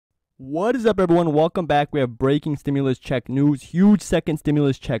What is up, everyone? Welcome back. We have breaking stimulus check news. Huge second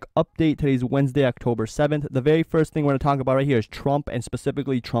stimulus check update. Today's Wednesday, October 7th. The very first thing we're going to talk about right here is Trump, and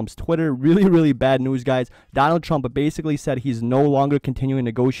specifically Trump's Twitter. Really bad news, guys. Donald Trump basically said he's no longer continuing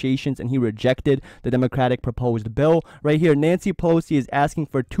negotiations, and he rejected the Democratic proposed bill. Right here, Nancy Pelosi is asking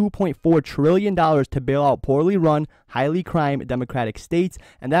for $2.4 trillion to bail out poorly run, highly crime Democratic states,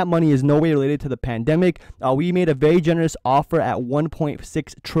 and that money is no way related to the pandemic. We made a very generous offer at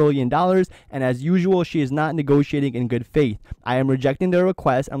 $1.6 trillion. And as usual, she is not negotiating in good faith. I am rejecting their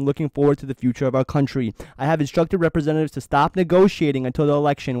request. I'm looking forward to the future of our country. I have instructed representatives to stop negotiating until the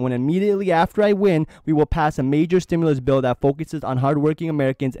election, when immediately after I win, we will pass a major stimulus bill that focuses on hardworking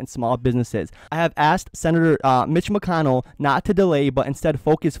Americans and small businesses. I have asked Senator Mitch McConnell not to delay, but instead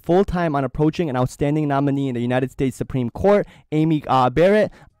focus full-time on approaching an outstanding nominee in the United States Supreme Court, Amy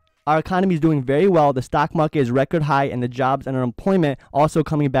Barrett. Our economy is doing very well. The stock market is record high, and the jobs and unemployment also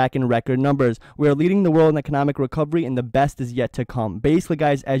coming back in record numbers. We are leading the world in economic recovery, and the best is yet to come. Basically,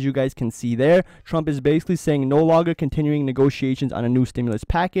 guys, as you guys can see there, Trump is basically saying no longer continuing negotiations on a new stimulus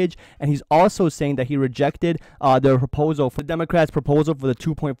package, and he's also saying that he rejected the Democrats' proposal for the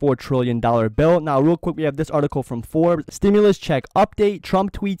 $2.4 trillion bill. Now, real quick, we have this article from Forbes. Stimulus check update.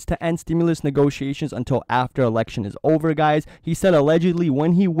 Trump tweets to end stimulus negotiations until after election is over, guys. He said allegedly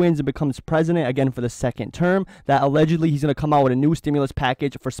when he wins and becomes president again for the second term, that allegedly he's going to come out with a new stimulus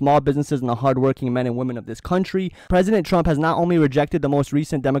package for small businesses and the hardworking men and women of this country. President Trump has not only rejected the most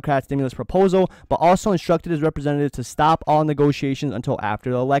recent Democrat stimulus proposal, but also instructed his representatives to stop all negotiations until after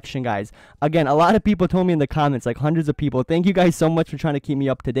the election, guys. Again, a lot of people told me in the comments, like hundreds of people, thank you guys so much for trying to keep me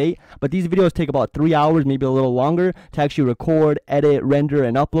up to date, but these videos take about 3 hours, maybe a little longer, to actually record, edit, render,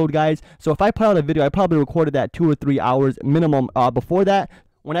 and upload, guys. So if I put out a video, I probably recorded that 2 or 3 hours minimum before that.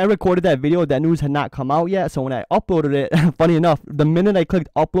 When I recorded that video, that news had not come out yet, so when I uploaded it, funny enough, the minute I clicked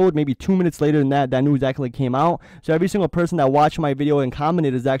upload, maybe 2 minutes later than that news actually came out. So every single person that watched my video and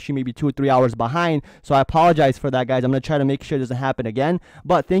commented is actually maybe 2 or 3 hours behind, so I apologize for that, guys. I'm going to try to make sure it doesn't happen again,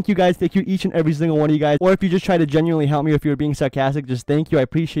 but thank you guys, thank you each and every single one of you guys, or if you just try to genuinely help me, or if you're being sarcastic, just thank you. I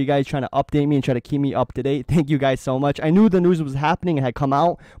appreciate you guys trying to update me and try to keep me up to date. Thank you guys so much. I knew the news was happening and had come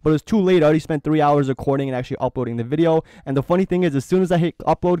out, but it was too late. I already spent 3 hours recording and actually uploading the video, and the funny thing is, as soon as I hit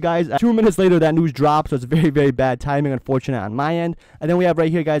upload, guys, 2 minutes later that news dropped, so it's very bad timing, unfortunate on my end. And then we have right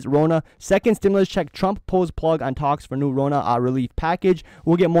here, guys, Rona second stimulus check. Trump pulls plug on talks for new Rona relief package.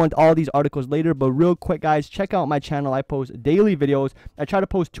 We'll get more into all these articles later, but real quick, guys, check out my channel. I post daily videos. I try to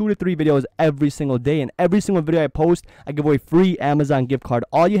post 2 to 3 videos every single day, and every single video I post, I give away free Amazon gift card.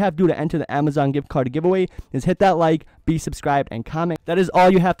 All you have to do to enter the Amazon gift card giveaway is hit that like, be subscribed, and comment. That is all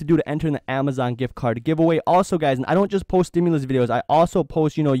you have to do to enter in the Amazon gift card giveaway. Also, guys, I don't just post stimulus videos. I also post,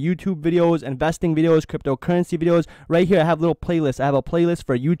 YouTube videos, investing videos, cryptocurrency videos. Right here, I have little playlists. I have a playlist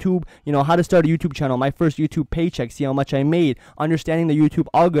for YouTube, how to start a YouTube channel, my first YouTube paycheck, see how much I made, understanding the YouTube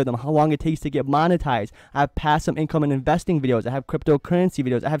algorithm, how long it takes to get monetized. I have passive income and investing videos. I have cryptocurrency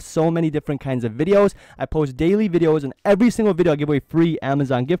videos. I have so many different kinds of videos. I post daily videos, and every single video I give away free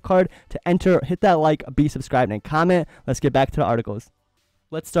Amazon gift card. To enter, hit that like, be subscribed, and comment. Let's get back to the articles.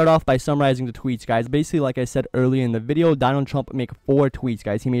 Let's start off by summarizing the tweets, guys. Basically, like I said earlier in the video, Donald Trump made 4 tweets,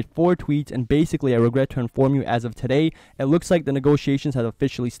 guys. He made 4 tweets, and basically, I regret to inform you, as of today, it looks like the negotiations have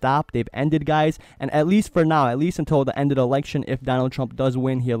officially stopped. They've ended, guys, and at least for now, at least until the end of the election, if Donald Trump does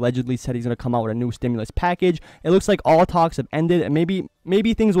win, he allegedly said he's going to come out with a new stimulus package. It looks like all talks have ended, and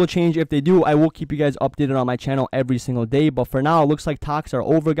maybe things will change. If they do, I will keep you guys updated on my channel every single day, but for now, it looks like talks are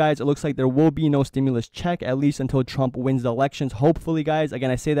over, guys. It looks like there will be no stimulus check, at least until Trump wins the elections, hopefully, guys. Again,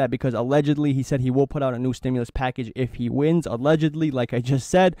 I say that because allegedly he said he will put out a new stimulus package if he wins. Allegedly, like I just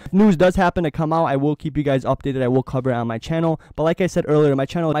said, if news does happen to come out, I will keep you guys updated. I will cover it on my channel, but like I said earlier, my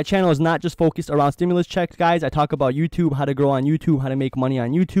channel is not just focused around stimulus checks, guys. I talk about YouTube, how to grow on YouTube, how to make money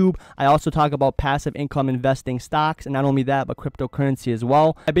on YouTube. I also talk about passive income investing, stocks, and not only that, but cryptocurrency as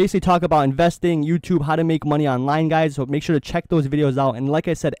well. I basically talk about investing, YouTube, how to make money online, guys, so make sure to check those videos out. And like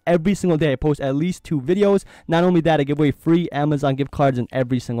I said, every single day I post at least 2 videos. Not only that, I give away free Amazon gift cards in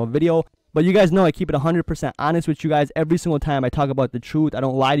every single video. But you guys know I keep it 100% honest with you guys every single time. I talk about the truth. I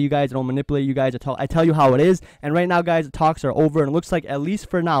don't lie to you guys. I don't manipulate you guys. I tell you how it is. And right now, guys, the talks are over. And it looks like, at least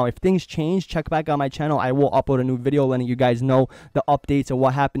for now, if things change, check back on my channel. I will upload a new video letting you guys know the updates of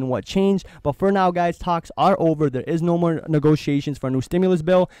what happened, what changed. But for now, guys, talks are over. There is no more negotiations for a new stimulus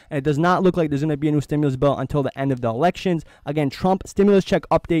bill. And it does not look like there's going to be a new stimulus bill until the end of the elections. Again, Trump stimulus check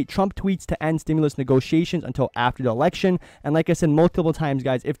update. Trump tweets to end stimulus negotiations until after the election. And like I said multiple times,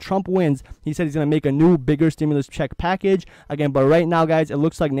 guys, if Trump wins, is. He said he's going to make a new, bigger stimulus check package. Again, but right now, guys, it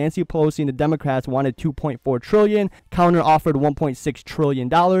looks like Nancy Pelosi and the Democrats wanted $2.4 trillion. Counter offered $1.6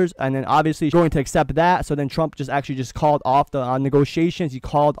 trillion. And then obviously going to accept that. So then Trump actually called off the negotiations. He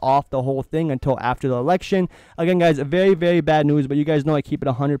called off the whole thing until after the election. Again, guys, very, very bad news. But you guys know I keep it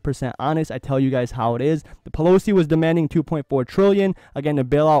 100% honest. I tell you guys how it is. The Pelosi was demanding $2.4 trillion. Again, to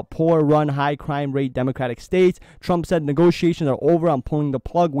bail out poor, run, high crime rate Democratic states. Trump said negotiations are over. I'm pulling the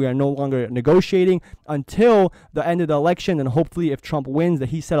plug. We are no longer negotiating until the end of the election. And hopefully if Trump wins, that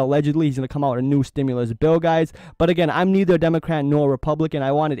he said allegedly he's going to come out with a new stimulus bill, guys. But again, I'm neither a Democrat nor a Republican.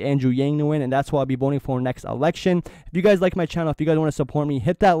 I wanted Andrew Yang to win, and that's what I'll be voting for next election. If you guys like my channel, if you guys want to support me,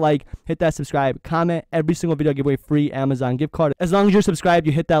 hit that like, hit that subscribe, comment. Every single video I give away free Amazon gift card. As long as you're subscribed,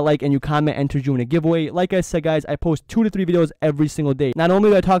 you hit that like, and you comment, enters you in a giveaway. Like I said, guys, I post 2 to 3 videos every single day. Not only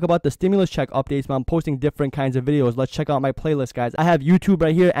do I talk about the stimulus check updates, but I'm posting different kinds of videos. Let's check out my playlist, guys. I have YouTube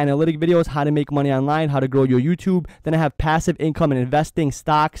right here, analytic videos, how to make money online, how to grow your YouTube. Then I have passive income and investing,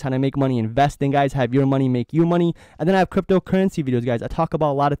 stocks, how to make money investing, guys. Have your money make you money. And then I have cryptocurrency videos, guys. I talk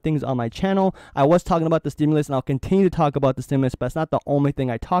about a lot of things on my channel. I was talking about the stimulus, and I'll continue to talk about the stimulus, but it's not the only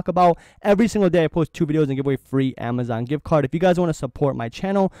thing I talk about. Every single day I post 2 videos and give away free Amazon gift card. If you guys want to support my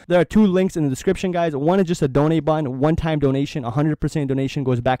channel, there are 2 links in the description, guys. One is just a donate button, one-time donation. 100% donation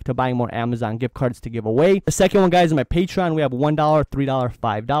goes back to buying more Amazon gift cards to give away. The second one, guys, is my Patreon. We have $1, $3,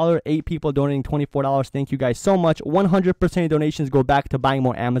 $5. 8 people donating $24. Thank you guys so much. 100% of donations go back to buying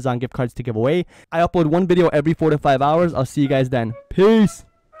more Amazon gift cards to give away. I upload 1 video every 4 to 5 hours. I'll see you guys then. Peace.